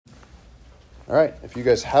All right, if you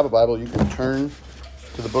guys have a Bible, you can turn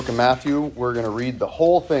to the book of Matthew. We're going to read the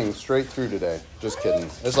whole thing straight through today. Just kidding.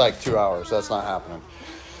 It's like 2 hours. That's not happening.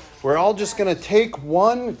 We're all just going to take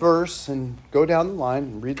one verse and go down the line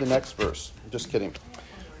and read the next verse. Just kidding.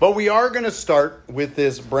 But we are going to start with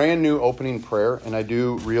this brand new opening prayer. And I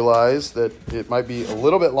do realize that it might be a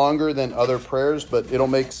little bit longer than other prayers, but it'll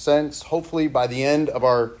make sense, hopefully, by the end of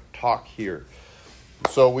our talk here.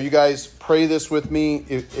 So will you guys pray this with me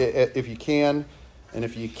if you can? And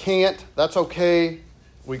if you can't, that's okay.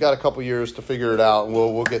 We got a couple years to figure it out, and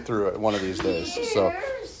we'll get through it one of these days. So,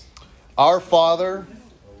 our Father,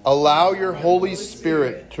 allow your Holy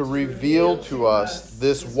Spirit to reveal to us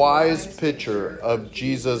this wise picture of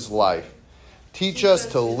Jesus' life. Teach us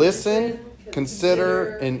to listen,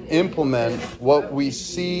 consider, and implement what we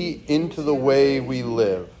see into the way we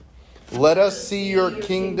live. Let us see your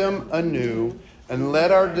kingdom anew, and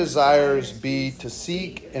let our desires be to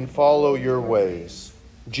seek and follow your ways.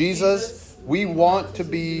 Jesus, we want to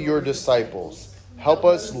be your disciples. Help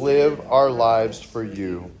us live our lives for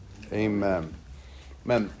you. Amen.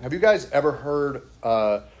 Amen. Have you guys ever heard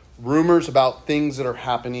rumors about things that are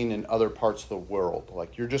happening in other parts of the world?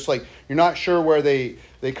 Like you're not sure where they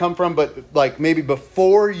come from, but like maybe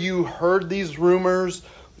before you heard these rumors,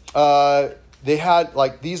 they had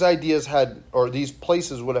like these ideas or these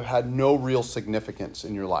places would have had no real significance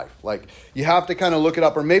in your life. Like you have to kind of look it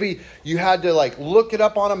up, or maybe you had to like look it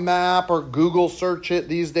up on a map or Google search it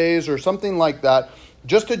these days or something like that,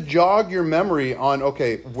 just to jog your memory on,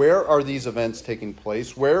 okay, where are these events taking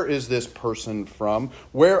place? Where is this person from?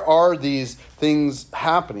 Where are these things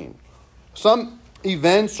happening? Some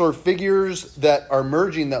events or figures that are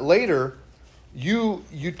merging that later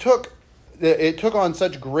it took on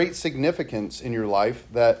such great significance in your life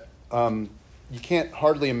that you can't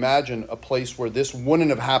hardly imagine a place where this wouldn't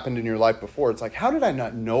have happened in your life before. It's like, how did I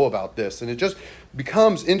not know about this? And it just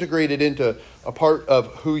becomes integrated into a part of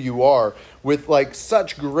who you are with like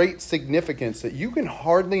such great significance that you can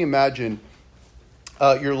hardly imagine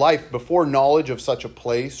your life before knowledge of such a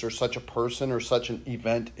place or such a person or such an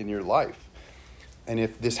event in your life. And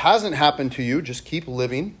if this hasn't happened to you, just keep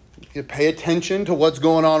living. You pay attention to what's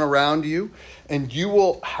going on around you, and you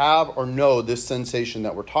will have or know this sensation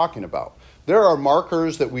that we're talking about. There are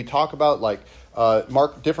markers that we talk about, like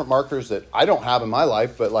different markers that I don't have in my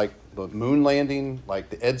life, but like the moon landing,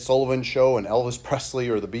 like the Ed Sullivan Show and Elvis Presley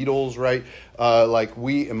or the Beatles, right?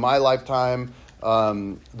 In my lifetime,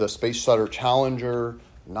 the Space Shuttle Challenger,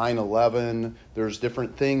 9/11, there's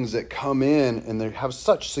different things that come in and they have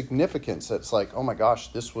such significance that it's like, oh my gosh,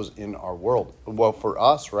 this was in our world. Well, for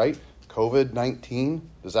us, right? COVID-19,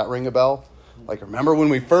 does that ring a bell? Like, remember when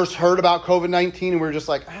we first heard about COVID-19 and we were just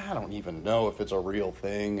like, I don't even know if it's a real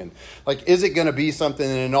thing. And like, is it going to be something?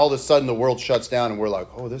 And then all of a sudden the world shuts down and we're like,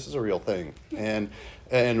 oh, this is a real thing.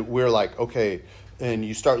 And we're like, okay. And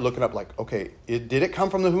you start looking up like, okay, did it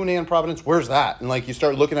come from the Hunan province? Where's that? And like you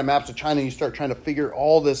start looking at maps of China and you start trying to figure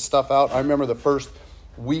all this stuff out. I remember the first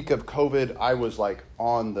week of COVID, I was like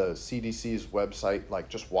on the CDC's website, like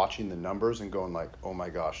just watching the numbers and going like, oh my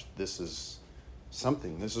gosh, this is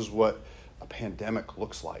something. This is what a pandemic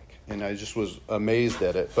looks like. And I just was amazed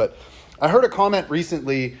at it. But I heard a comment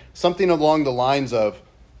recently, something along the lines of,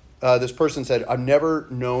 this person said, I've never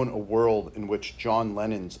known a world in which John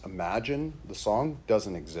Lennon's Imagine, the song,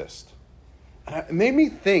 doesn't exist. And it made me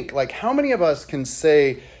think, like, how many of us can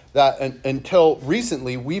say that until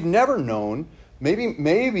recently, we've never known,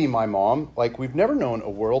 maybe my mom, like, we've never known a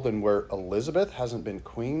world in where Elizabeth hasn't been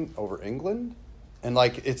queen over England. And,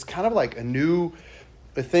 like, it's kind of like a new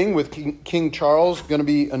thing with King Charles going to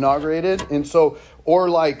be inaugurated. And so,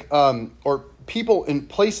 or people in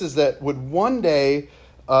places that would one day...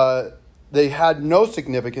 they had no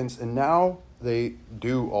significance, and now they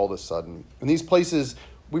do all of a sudden. And these places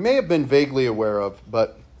we may have been vaguely aware of,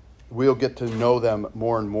 but we'll get to know them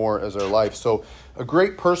more and more as our life. So a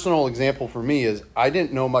great personal example for me is I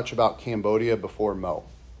didn't know much about Cambodia before Mo.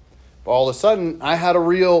 But all of a sudden, I had a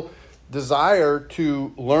real desire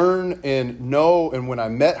to learn and know. And when I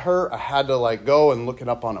met her, I had to like go and look it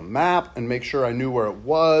up on a map and make sure I knew where it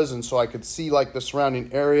was. And so I could see like the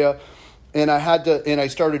surrounding area. And I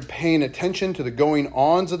started paying attention to the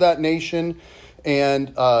going-ons of that nation and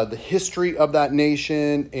the history of that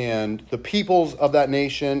nation and the peoples of that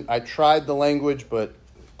nation. I tried the language, but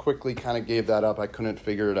quickly kind of gave that up. I couldn't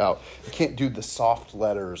figure it out. I can't do the soft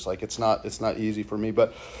letters. Like it's not easy for me.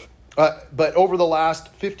 But over the last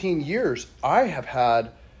 15 years, I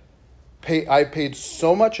paid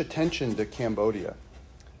so much attention to Cambodia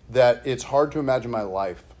that it's hard to imagine my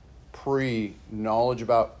life pre-knowledge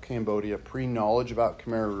about Cambodia, pre-knowledge about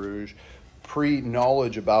Khmer Rouge,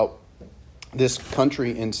 pre-knowledge about this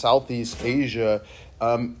country in Southeast Asia,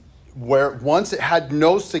 where once it had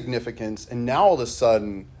no significance, and now all of a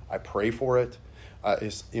sudden I pray for it.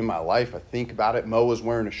 It's in my life. I think about it. Mo was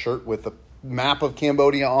wearing a shirt with a map of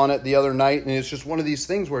Cambodia on it the other night, and it's just one of these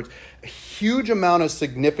things where it's a huge amount of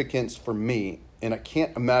significance for me, and I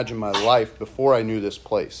can't imagine my life before I knew this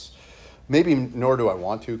place. Maybe nor do I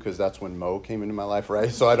want to, because that's when Mo came into my life, right?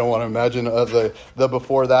 So I don't want to imagine the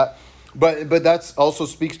before that. But that also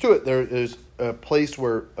speaks to it. There is a place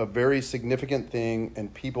where a very significant thing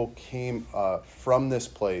and people came from this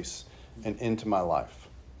place and into my life.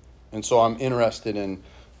 And so I'm interested in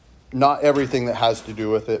not everything that has to do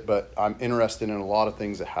with it, but I'm interested in a lot of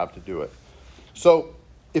things that have to do with it. So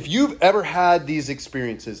if you've ever had these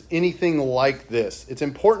experiences, anything like this, it's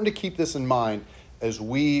important to keep this in mind as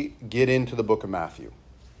we get into the book of Matthew.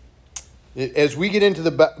 As we get into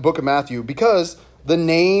the book of Matthew, because the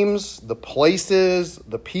names, the places,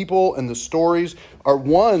 the people, and the stories are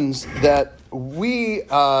ones that we,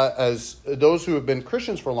 as those who have been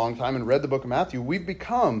Christians for a long time and read the book of Matthew, we've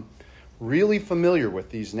become really familiar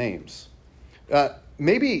with these names.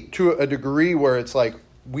 Maybe to a degree where it's like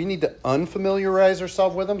we need to unfamiliarize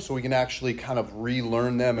ourselves with them so we can actually kind of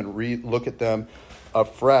relearn them and look at them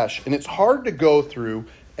afresh. And it's hard to go through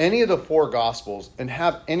any of the four Gospels and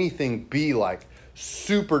have anything be like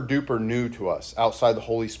super duper new to us outside the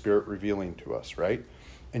Holy Spirit revealing to us, right?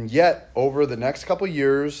 And yet, over the next couple of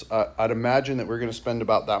years, I'd imagine that we're going to spend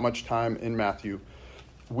about that much time in Matthew.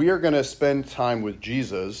 We are going to spend time with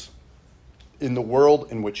Jesus in the world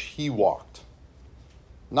in which he walked.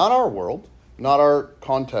 Not our world, not our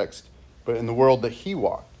context, but in the world that he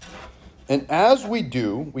walked. And as we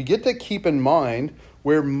do, we get to keep in mind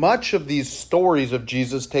where much of these stories of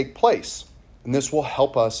Jesus take place. And this will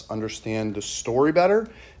help us understand the story better.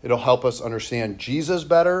 It'll help us understand Jesus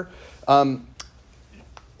better.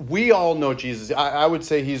 We all know Jesus. I would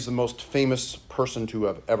say he's the most famous person to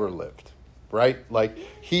have ever lived, right? Like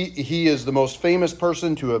he is the most famous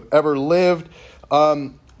person to have ever lived.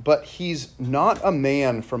 But he's not a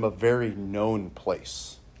man from a very known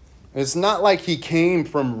place. It's not like he came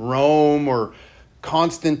from Rome or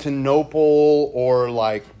Constantinople or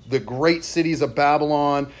like the great cities of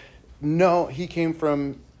Babylon. No, he came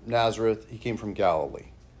from Nazareth. He came from Galilee.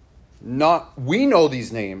 We know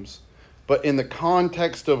these names, but in the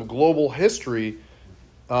context of global history,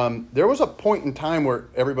 there was a point in time where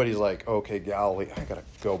everybody's like, okay, Galilee, I got to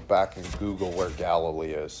go back and Google where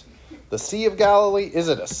Galilee is. The Sea of Galilee, is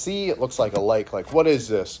it a sea? It looks like a lake. Like, what is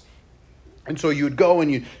this? And so you would go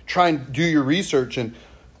and you try and do your research, and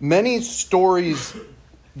many stories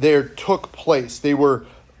there took place. They were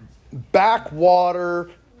backwater,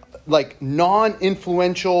 like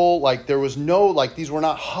non-influential, like there was no, like these were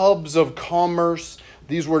not hubs of commerce.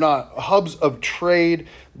 These were not hubs of trade.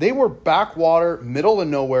 They were backwater, middle of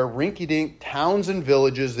nowhere, rinky-dink towns and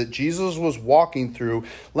villages that Jesus was walking through.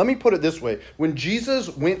 Let me put it this way. When Jesus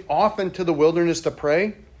went off into the wilderness to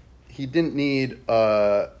pray, he didn't need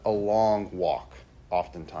a long walk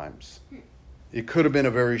oftentimes. It could have been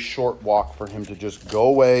a very short walk for him to just go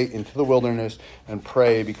away into the wilderness and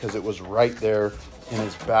pray because it was right there in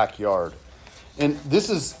his backyard. And this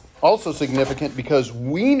is also significant because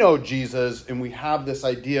we know Jesus and we have this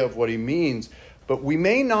idea of what he means, but we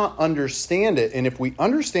may not understand it. And if we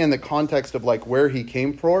understand the context of like where he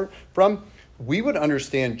came from, we would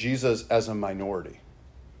understand Jesus as a minority.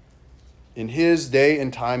 In his day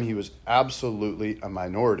and time, he was absolutely a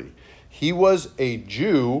minority. He was a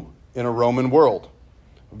Jew in a Roman world,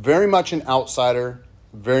 very much an outsider,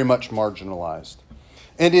 very much marginalized.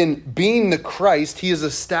 And in being the Christ, he is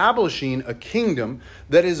establishing a kingdom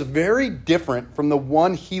that is very different from the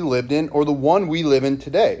one he lived in or the one we live in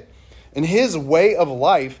today. And his way of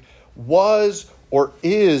life was or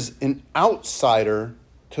is an outsider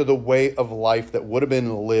to the way of life that would have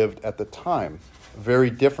been lived at the time. Very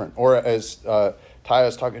different. Or as Taya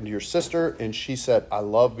was talking to your sister, and she said, I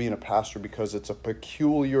love being a pastor because it's a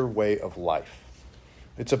peculiar way of life.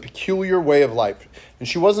 It's a peculiar way of life. And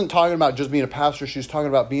she wasn't talking about just being a pastor. She was talking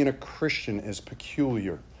about being a Christian is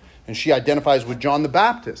peculiar. And she identifies with John the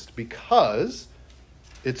Baptist because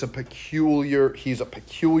he's a peculiar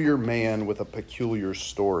man with a peculiar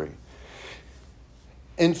story.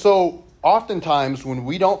 And so oftentimes when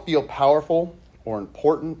we don't feel powerful or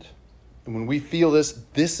important, and when we feel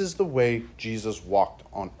this is the way Jesus walked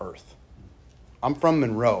on earth. I'm from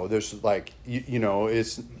Monroe. There's like,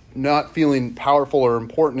 it's not feeling powerful or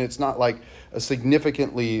important. It's not like a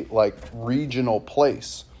significantly like regional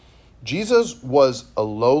place. Jesus was a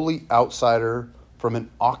lowly outsider from an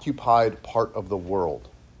occupied part of the world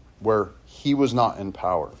where he was not in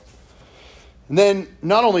power. And then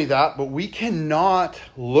not only that, but we cannot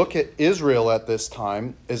look at Israel at this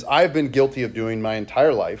time, as I've been guilty of doing my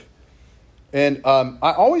entire life. And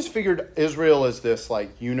I always figured Israel as this like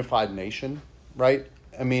unified nation, right?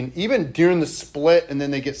 I mean, even during the split and then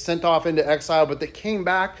they get sent off into exile, but they came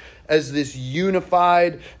back as this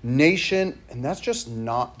unified nation. And that's just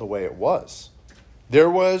not the way it was. There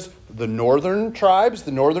was the northern tribes,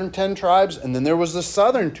 the northern 10 tribes, and then there was the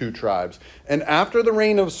southern 2 tribes. And after the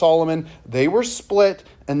reign of Solomon, they were split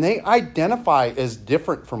and they identify as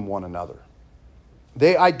different from one another.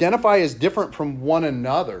 They identify as different from one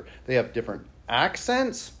another. They have different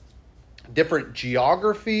accents, different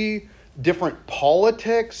geography, different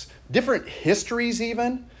politics, different histories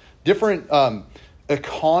even, different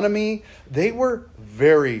economy. They were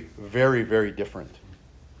very, very, very different.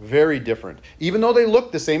 Very different. Even though they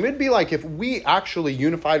look the same, it'd be like if we actually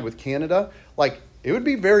unified with Canada, like it would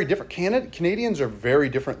be very different. Canadians are very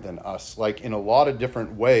different than us, like in a lot of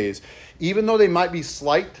different ways. Even though they might be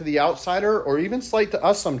slight to the outsider or even slight to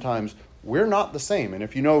us sometimes, we're not the same. And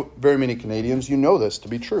if you know very many Canadians, you know this to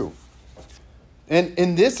be true. And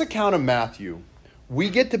in this account of Matthew, we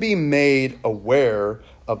get to be made aware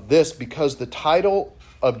of this because the title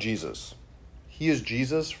of Jesus, he is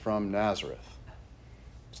Jesus from Nazareth.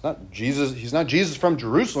 It's not Jesus. He's not Jesus from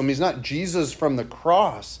Jerusalem. He's not Jesus from the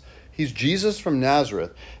cross. He's Jesus from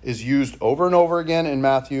Nazareth is used over and over again in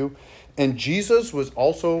Matthew. And Jesus was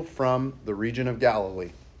also from the region of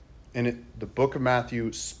Galilee. And the book of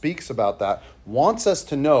Matthew speaks about that, wants us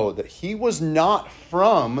to know that he was not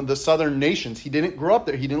from the southern nations. He didn't grow up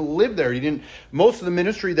there. He didn't live there. Most of the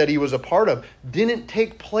ministry that he was a part of didn't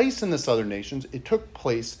take place in the southern nations. It took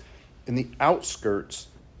place in the outskirts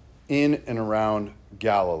in and around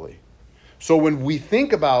Galilee. So when we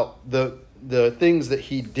think about the things that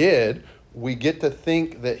he did, we get to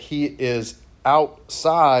think that he is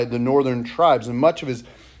outside the northern tribes, and much of his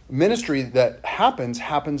ministry that happens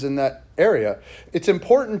in that area. It's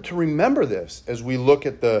important to remember this as we look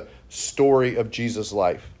at the story of Jesus'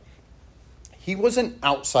 life. He was an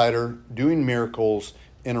outsider doing miracles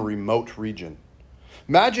in a remote region.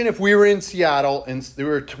 Imagine if we were in Seattle and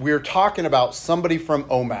we were talking about somebody from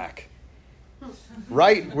Omak.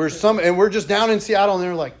 Right? We're just down in Seattle and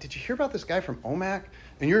they're like, "Did you hear about this guy from Omak?"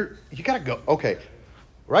 And you got to go. Okay.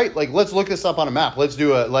 Right? Like, let's look this up on a map. Let's do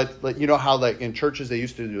you know how like in churches they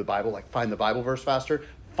used to do the Bible, like find the Bible verse faster?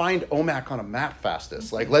 Find Omak on a map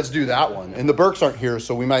fastest. Like, let's do that one. And the Burks aren't here,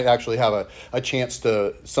 so we might actually have a chance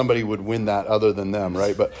somebody would win that other than them,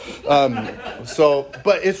 right? But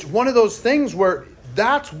but it's one of those things where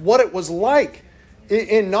that's what it was like.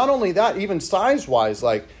 And not only that, even size-wise,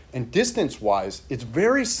 like, and distance-wise, it's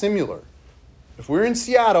very similar. If we're in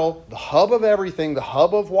Seattle, the hub of everything, the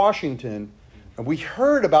hub of Washington, and we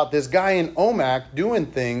heard about this guy in Omak doing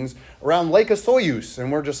things around Lake Osoyoos,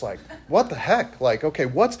 and we're just like, what the heck? Like, okay,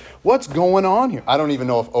 what's going on here? I don't even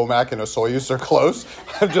know if Omak and Osoyoos are close.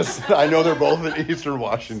 I know they're both in eastern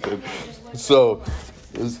Washington. So,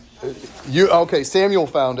 Samuel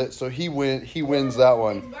found it, so he wins that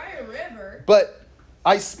one. It's by a river. But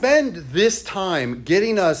I spend this time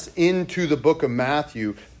getting us into the book of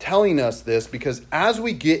Matthew, telling us this, because as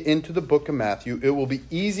we get into the book of Matthew, it will be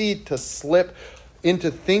easy to slip into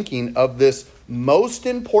thinking of this most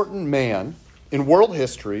important man in world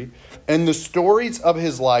history and the stories of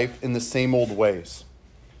his life in the same old ways.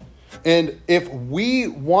 And if we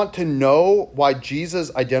want to know why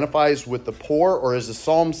Jesus identifies with the poor, or as the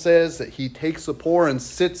psalm says, that he takes the poor and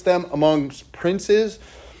sits them amongst princes,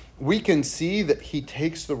 we can see that he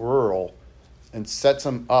takes the rural and sets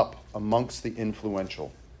them up amongst the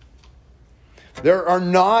influential. There are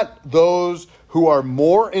not those who are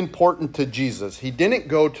more important to Jesus. He didn't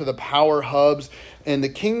go to the power hubs, and the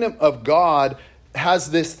kingdom of God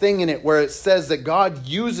has this thing in it where it says that God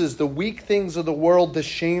uses the weak things of the world to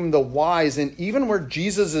shame the wise. And even where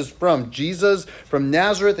Jesus is from, Jesus from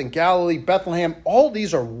Nazareth and Galilee, Bethlehem, all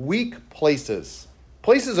these are weak places.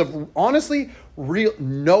 Places of, honestly,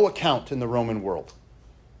 no account in the Roman world.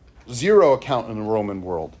 Zero account in the Roman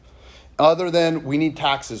world. Other than we need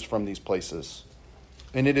taxes from these places.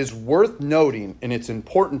 And it is worth noting, and it's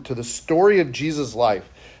important to the story of Jesus' life,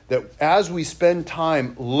 that as we spend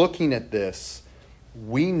time looking at this,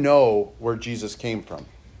 we know where Jesus came from.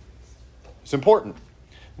 It's important.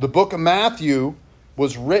 The book of Matthew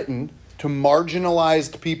was written to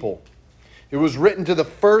marginalized people. It was written to the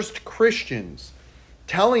first Christians,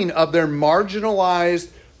 telling of their marginalized,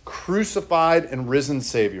 crucified, and risen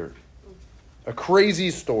Savior. A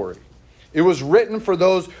crazy story. It was written for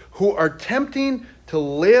those who are attempting to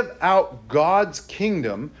live out God's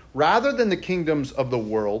kingdom rather than the kingdoms of the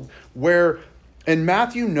world, where And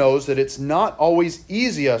Matthew knows that it's not always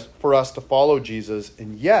easy for us to follow Jesus,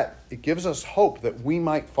 and yet it gives us hope that we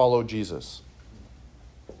might follow Jesus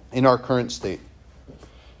in our current state.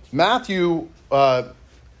 Matthew, for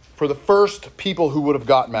the first people who would have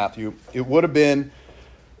got Matthew, it would have been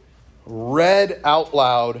read out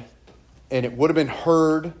loud, and it would have been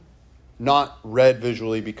heard, not read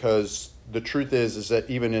visually, because the truth is that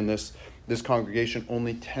even in this congregation,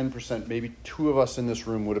 only 10%, maybe 2 of us in this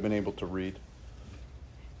room would have been able to read.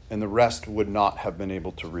 And the rest would not have been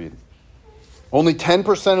able to read. Only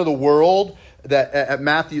 10% of the world that at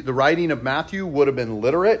Matthew, the writing of Matthew would have been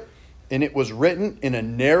literate, and it was written in a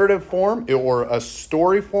narrative form or a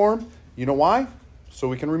story form. You know why? So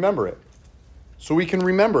we can remember it. So we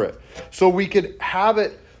could have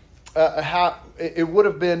it. It would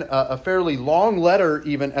have been a fairly long letter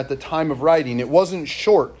even at the time of writing. It wasn't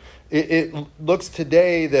short. It looks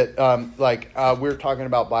today that we're talking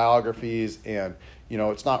about biographies, and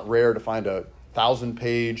it's not rare to find a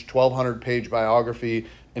 1,000-page, 1,200-page biography.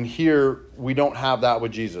 And here we don't have that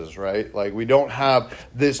with Jesus, right? Like, we don't have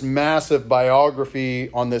this massive biography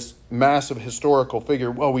on this massive historical figure.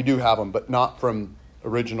 Well, we do have them, but not from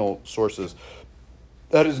original sources.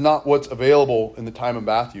 That is not what's available in the time of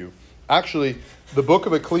Matthew. Actually, the book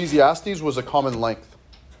of Ecclesiastes was a common length.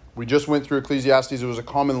 We just went through Ecclesiastes. It was a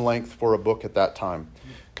common length for a book at that time.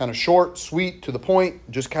 Kind of short, sweet, to the point.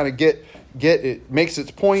 Just kind of get it, makes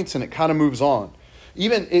its points, and it kind of moves on.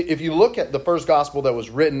 Even if you look at the first gospel that was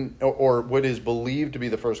written, or what is believed to be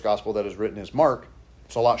the first gospel that is written is Mark,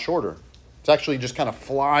 it's a lot shorter. It's actually just kind of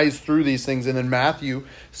flies through these things. And then Matthew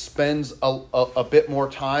spends a bit more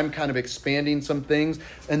time kind of expanding some things.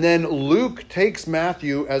 And then Luke takes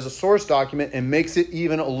Matthew as a source document and makes it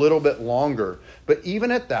even a little bit longer. But even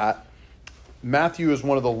at that, Matthew is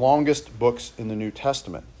one of the longest books in the New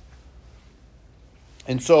Testament.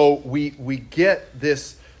 And so we get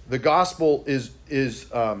this. The gospel is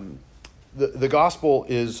the gospel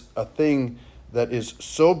is a thing that is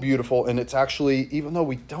so beautiful, and it's actually, even though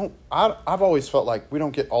I've always felt like we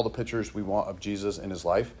don't get all the pictures we want of Jesus in his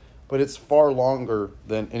life, but it's far longer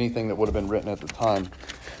than anything that would have been written at the time.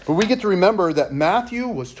 But we get to remember that Matthew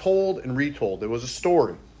was told and retold. It was a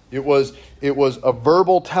story. It was a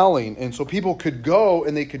verbal telling, and so people could go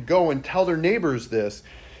and tell their neighbors this,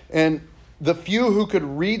 and the few who could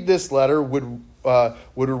read this letter would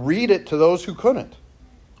read it to those who couldn't.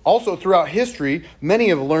 Also, throughout history, many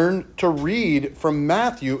have learned to read from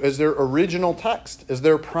Matthew as their original text, as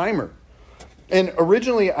their primer. And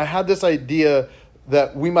originally, I had this idea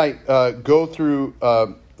that we might go through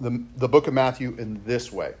the book of Matthew in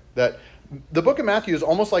this way. That the book of Matthew is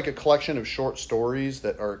almost like a collection of short stories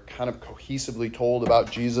that are kind of cohesively told about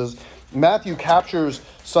Jesus. Matthew captures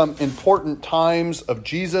some important times of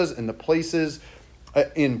Jesus and the places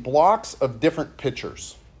in blocks of different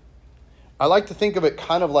pictures. I like to think of it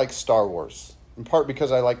kind of like Star Wars, in part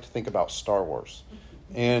because I like to think about Star Wars.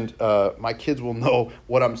 And my kids will know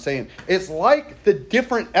what I'm saying. It's like the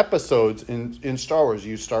different episodes in Star Wars.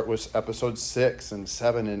 You start with episode 6 and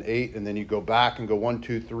 7 and 8, and then you go back and go 1,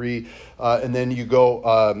 2, 3, and then you go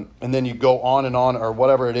on and on, or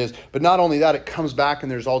whatever it is. But not only that, it comes back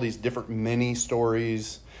and there's all these different mini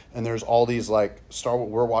stories. And there's all these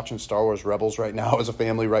we're watching Star Wars Rebels right now as a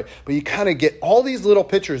family, right? But you kind of get all these little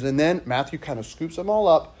pictures, and then Matthew kind of scoops them all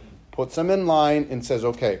up, puts them in line, and says,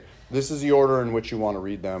 okay, this is the order in which you want to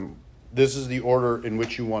read them. This is the order in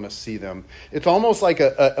which you want to see them. It's almost like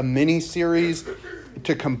a mini-series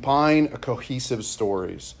to combine a cohesive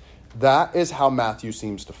stories. That is how Matthew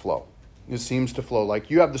seems to flow. It seems to flow. Like,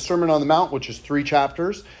 you have the Sermon on the Mount, which is 3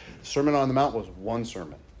 chapters. The Sermon on the Mount was 1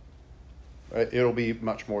 sermon. It'll be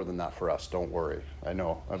much more than that for us. Don't worry. I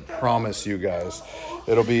know. I promise you guys.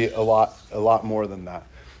 It'll be a lot more than that.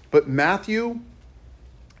 But Matthew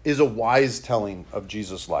is a wise telling of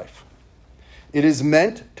Jesus' life. It is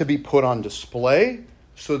meant to be put on display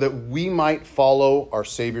so that we might follow our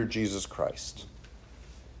Savior Jesus Christ.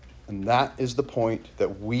 And that is the point,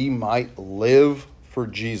 that we might live for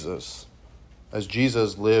Jesus as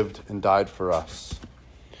Jesus lived and died for us.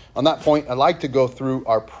 On that point, I'd like to go through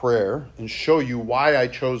our prayer and show you why I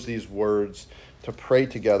chose these words to pray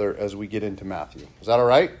together as we get into Matthew. Is that all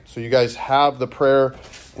right? So you guys have the prayer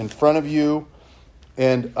in front of you,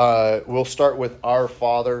 and we'll start with Our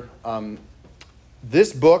Father.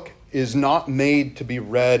 This book is not made to be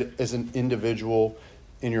read as an individual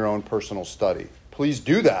in your own personal study. Please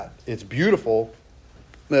do that. It's beautiful.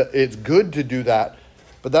 It's good to do that,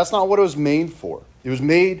 but that's not what it was made for. It was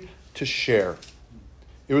made to share.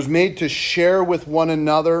 It was made to share with one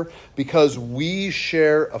another because we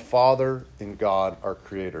share a Father in God, our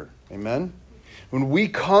Creator. Amen? When we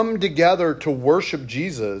come together to worship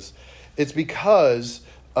Jesus, it's because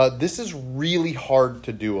this is really hard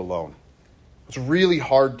to do alone. It's really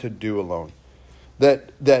hard to do alone.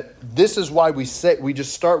 That this is why we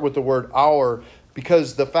just start with the word our,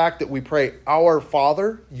 because the fact that we pray our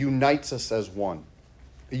Father unites us as one.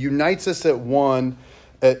 It unites us at one,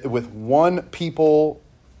 with one people,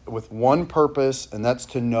 with one purpose, and that's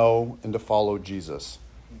to know and to follow Jesus.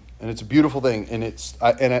 And it's a beautiful thing.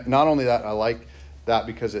 And not only that, I like that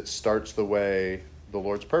because it starts the way the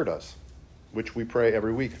Lord's Prayer does, which we pray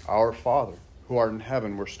every week. Our Father, who art in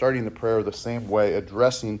heaven. We're starting the prayer the same way,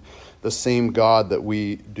 addressing the same God that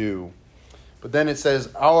we do. But then it says,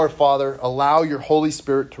 our Father, allow your Holy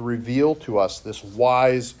Spirit to reveal to us this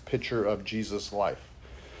wise picture of Jesus' life.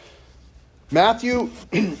 Matthew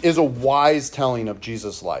is a wise telling of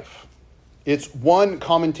Jesus' life. It's one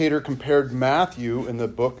commentator compared Matthew in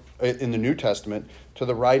the New Testament to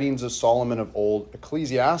the writings of Solomon of old,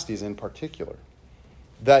 Ecclesiastes in particular.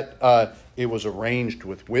 That it was arranged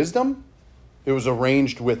with wisdom, it was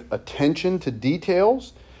arranged with attention to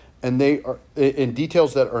details, and they are in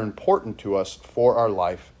details that are important to us for our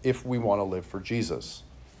life if we want to live for Jesus.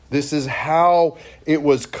 This is how it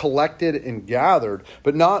was collected and gathered.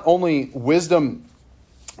 But not only wisdom,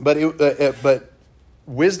 but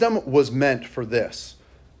wisdom was meant for this,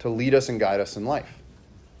 to lead us and guide us in life.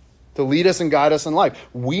 To lead us and guide us in life.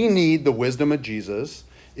 We need the wisdom of Jesus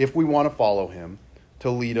if we want to follow him,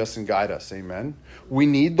 to lead us and guide us. Amen. We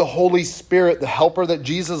need the Holy Spirit, the helper that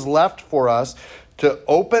Jesus left for us, to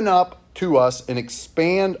open up to us and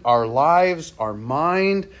expand our lives, our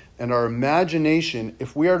mind, and our imagination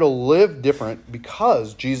if we are to live different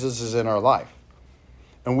because Jesus is in our life.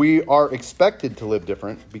 And we are expected to live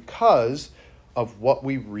different because of what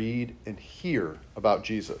we read and hear about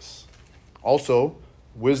Jesus. Also,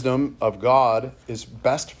 wisdom of God is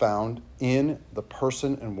best found in the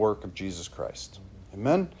person and work of Jesus Christ.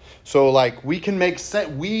 Amen? So we can make sense,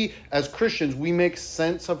 we as Christians, we make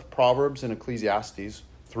sense of Proverbs and Ecclesiastes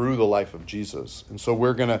through the life of Jesus. And so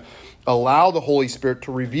we're going to allow the Holy Spirit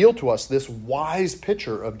to reveal to us this wise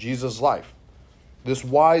picture of Jesus' life. This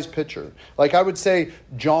wise picture. I would say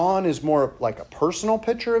John is more like a personal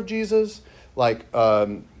picture of Jesus.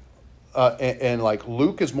 And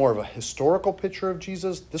Luke is more of a historical picture of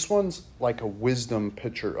Jesus. This one's like a wisdom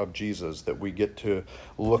picture of Jesus that we get to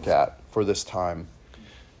look at for this time.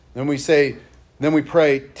 Then we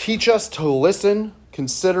pray, teach us to listen,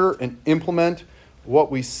 consider, and implement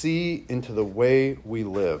what we see into the way we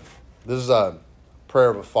live. This is a prayer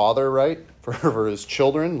of a father, right? For his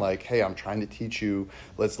children, hey, I'm trying to teach you.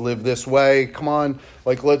 Let's live this way. Come on,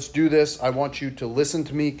 let's do this. I want you to listen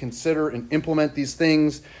to me, consider, and implement these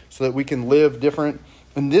things so that we can live different.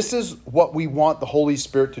 And this is what we want the Holy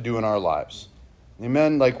Spirit to do in our lives.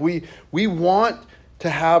 Amen? We want to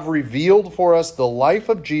have revealed for us the life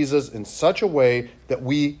of Jesus in such a way that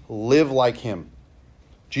we live like him.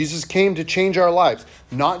 Jesus came to change our lives,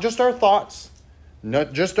 not just our thoughts,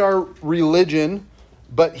 not just our religion,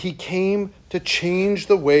 but he came to change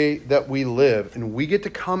the way that we live. And we get to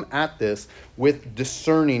come at this with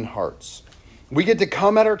discerning hearts. We get to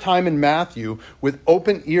come at our time in Matthew with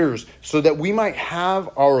open ears so that we might have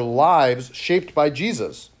our lives shaped by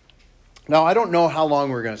Jesus. Now, I don't know how long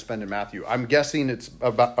we're going to spend in Matthew. I'm guessing it's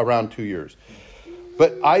around 2 years.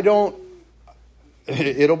 But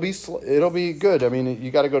it'll be good. I mean,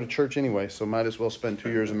 you got to go to church anyway, so might as well spend 2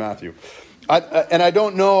 years in Matthew. And I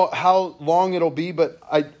don't know how long it'll be, but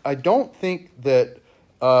I don't think that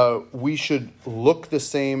we should look the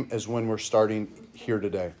same as when we're starting here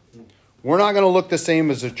today. We're not going to look the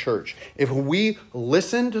same as a church. If we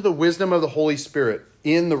listen to the wisdom of the Holy Spirit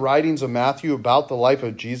in the writings of Matthew about the life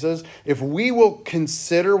of Jesus, if we will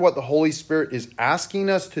consider what the Holy Spirit is asking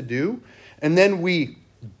us to do, and then we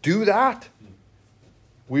do that,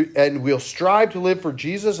 we'll strive to live for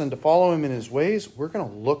Jesus and to follow him in his ways, we're going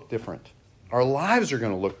to look different. Our lives are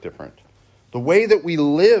going to look different. The way that we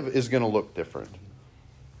live is going to look different.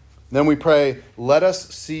 Then we pray, let us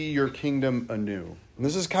see your kingdom anew. And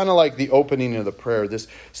this is kind of like the opening of the prayer. This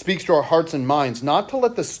speaks to our hearts and minds, not to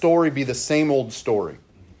let the story be the same old story,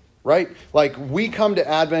 right? We come to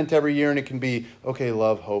Advent every year and it can be, okay,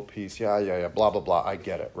 love, hope, peace, yeah, blah, blah, blah, I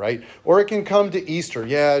get it, right? Or it can come to Easter,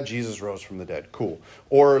 yeah, Jesus rose from the dead, cool.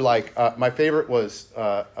 Or my favorite was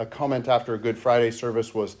a comment after a Good Friday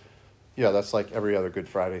service was, yeah, that's like every other Good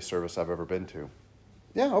Friday service I've ever been to.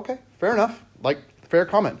 Yeah, okay, fair enough. Fair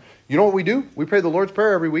comment. You know what we do? We pray the Lord's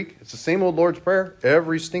Prayer every week. It's the same old Lord's Prayer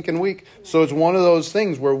every stinking week. So it's one of those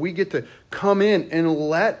things where we get to come in and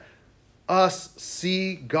let us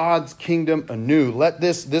see God's kingdom anew.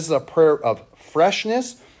 This is a prayer of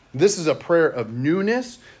freshness This is a prayer of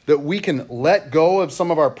newness, that we can let go of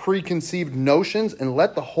some of our preconceived notions and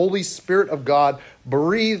let the Holy Spirit of God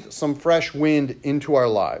breathe some fresh wind into our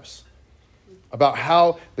lives about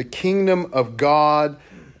how the kingdom of God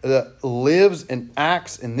that lives and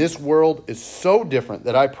acts in this world is so different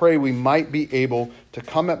that I pray we might be able to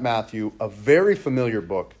come at Matthew, a very familiar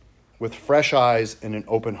book, with fresh eyes and an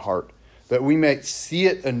open heart, that we may see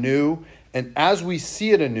it anew, and as we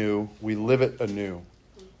see it anew, we live it anew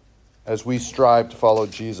as we strive to follow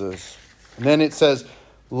Jesus. And then it says,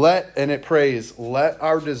 let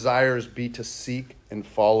our desires be to seek and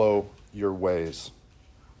follow your ways.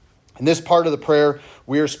 In this part of the prayer,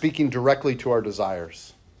 we are speaking directly to our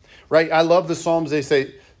desires. Right? I love the Psalms. They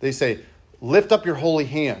say, lift up your holy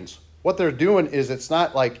hands. What they're doing is, it's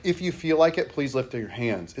not like, if you feel like it, please lift your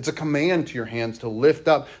hands. It's a command to your hands to lift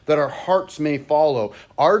up, that our hearts may follow.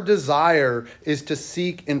 Our desire is to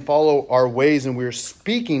seek and follow our ways. And we're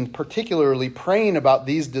speaking, particularly praying about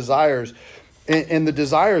these desires and the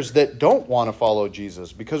desires that don't want to follow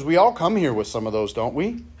Jesus. Because we all come here with some of those, don't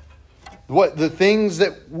we? What the things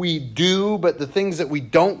that we do, but the things that we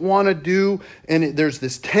don't want to do. And there's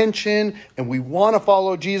this tension, and we want to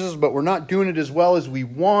follow Jesus, but we're not doing it as well as we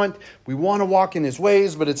want. We want to walk in his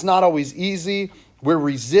ways, but it's not always easy. We're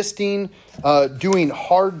resisting doing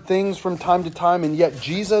hard things from time to time. And yet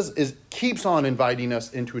Jesus keeps on inviting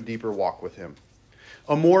us into a deeper walk with him,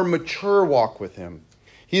 a more mature walk with him.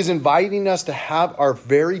 He is inviting us to have our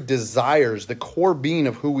very desires, the core being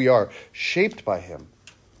of who we are, shaped by him.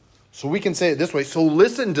 So we can say it this way. So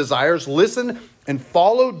listen, desires, listen and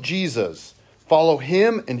follow Jesus. Follow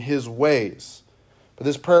him and his ways. But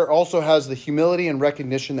this prayer also has the humility and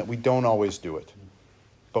recognition that we don't always do it.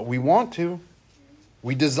 But we want to.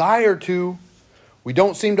 We desire to. We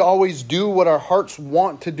don't seem to always do what our hearts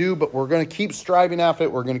want to do, but we're going to keep striving after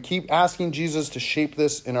it. We're going to keep asking Jesus to shape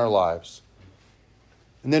this in our lives.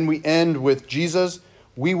 And then we end with, Jesus,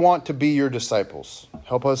 we want to be your disciples.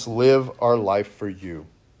 Help us live our life for you.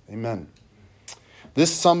 Amen.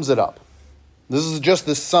 This sums it up. This is just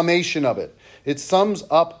the summation of it. It sums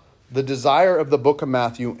up the desire of the book of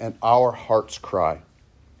Matthew and our heart's cry.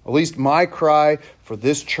 At least my cry for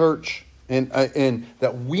this church, and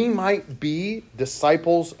that we might be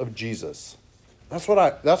disciples of Jesus. That's what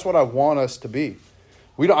I want us to be.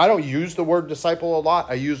 I don't use the word disciple a lot.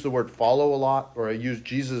 I use the word follow a lot, or I use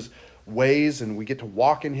Jesus' ways, and we get to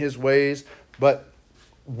walk in his ways. But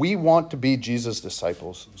we want to be Jesus'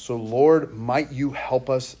 disciples. So Lord, might you help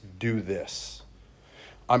us do this.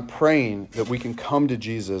 I'm praying that we can come to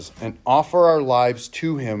Jesus and offer our lives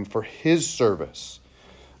to him for his service.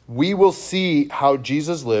 We will see how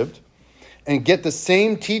Jesus lived and get the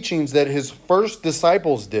same teachings that his first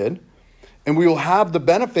disciples did. And we will have the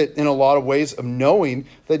benefit in a lot of ways of knowing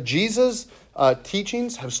that Jesus'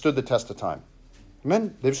 teachings have stood the test of time.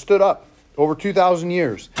 Amen. They've stood up over 2,000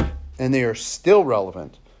 years. And they are still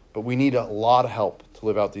relevant, but we need a lot of help to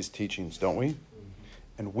live out these teachings, don't we?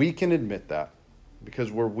 And we can admit that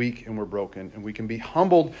because we're weak and we're broken, and we can be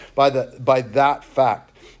humbled by that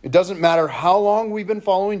fact. It doesn't matter how long we've been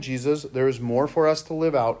following Jesus. There is more for us to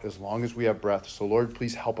live out as long as we have breath. So Lord,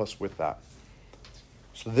 please help us with that.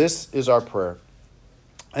 So this is our prayer.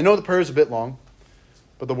 I know the prayer is a bit long,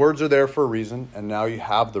 but the words are there for a reason, and now you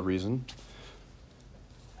have the reason.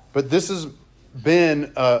 But this is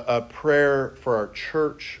been a prayer for our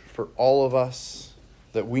church, for all of us,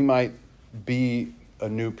 that we might be a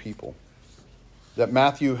new people. That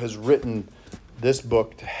Matthew has written this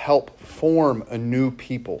book to help form a new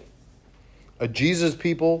people. A Jesus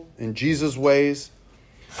people in Jesus' ways.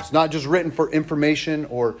 It's not just written for information,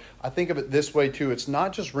 or I think of it this way too. It's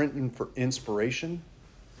not just written for inspiration.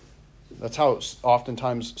 That's how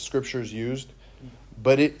oftentimes Scripture is used.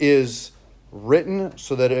 But it is written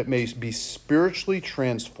so that it may be spiritually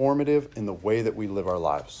transformative in the way that we live our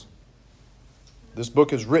lives. This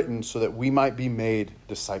book is written so that we might be made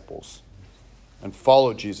disciples and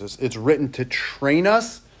follow Jesus. It's written to train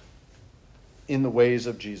us in the ways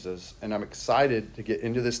of Jesus. And I'm excited to get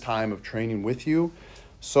into this time of training with you.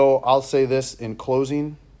 So I'll say this in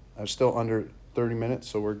closing. I'm still under 30 minutes,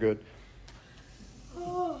 so we're good.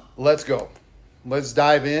 Let's go. Let's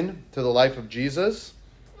dive in to the life of Jesus.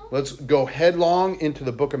 Let's go headlong into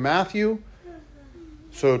the book of Matthew.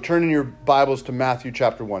 So turn in your Bibles to Matthew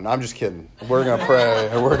chapter 1. I'm just kidding. We're going to pray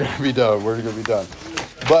and we're going to be done. We're going to be done.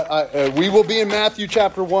 But we will be in Matthew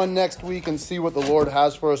chapter 1 next week and see what the Lord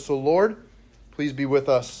has for us. So Lord, please be with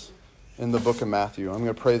us in the book of Matthew. I'm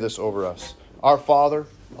going to pray this over us. Our Father,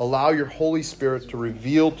 allow your Holy Spirit to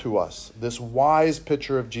reveal to us this wise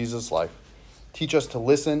picture of Jesus' life. Teach us to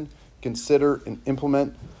listen, consider, and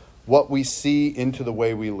implement what we see into the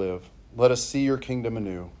way we live. Let us see your kingdom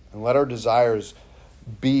anew, and let our desires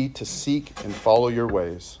be to seek and follow your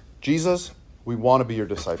ways. Jesus, we want to be your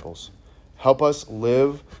disciples. Help us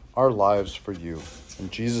live our lives for you. In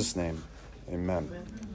Jesus' name, amen.